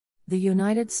The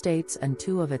United States and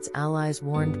two of its allies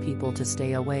warned people to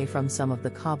stay away from some of the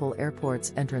Kabul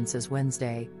airport's entrances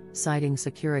Wednesday, citing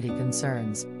security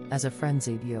concerns, as a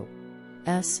frenzied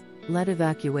U.S.-led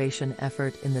evacuation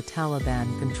effort in the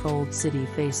Taliban-controlled city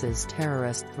faces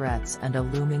terrorist threats and a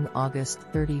looming August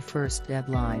 31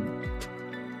 deadline.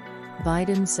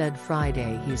 Biden said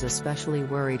Friday he's especially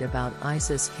worried about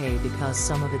ISIS-K because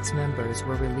some of its members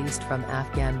were released from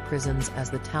Afghan prisons as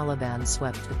the Taliban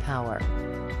swept to power.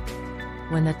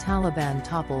 When the Taliban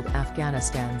toppled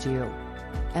Afghanistan's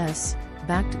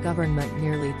U.S.-backed government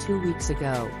nearly 2 weeks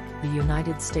ago, the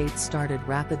United States started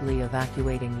rapidly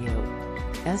evacuating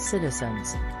U.S.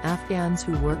 citizens, Afghans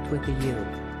who worked with the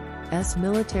U.S.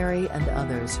 military and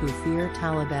others who fear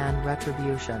Taliban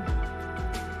retribution.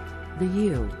 The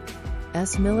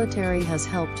U.S. military has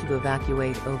helped to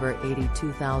evacuate over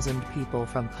 82,000 people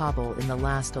from Kabul in the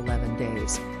last 11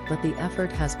 days, but the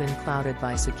effort has been clouded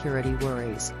by security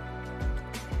worries.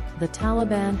 The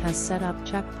Taliban has set up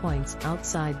checkpoints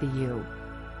outside the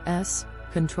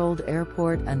U.S.-controlled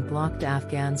airport and blocked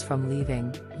Afghans from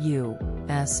leaving.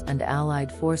 U.S. and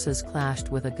allied forces clashed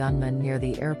with a gunman near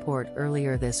the airport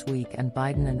earlier this week, and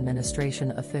Biden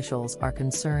administration officials are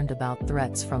concerned about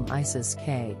threats from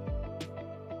ISIS-K.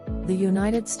 The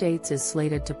United States is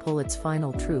slated to pull its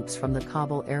final troops from the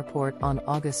Kabul airport on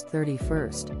August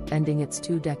 31, ending its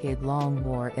 2-decade-long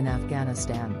war in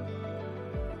Afghanistan.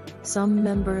 Some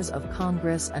members of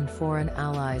Congress and foreign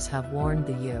allies have warned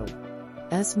the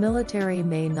U.S. military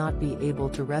may not be able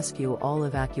to rescue all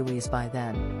evacuees by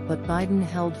then, but Biden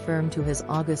held firm to his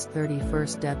August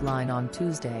 31 deadline on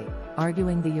Tuesday,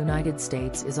 arguing the United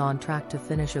States is on track to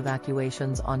finish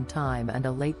evacuations on time and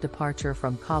a late departure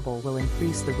from Kabul will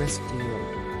increase the risk to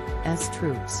U.S.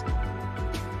 troops.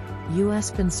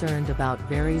 U.S. concerned about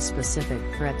very specific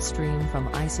threat stream from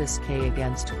ISIS-K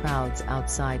against crowds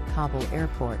outside Kabul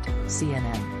airport,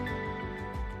 CNN.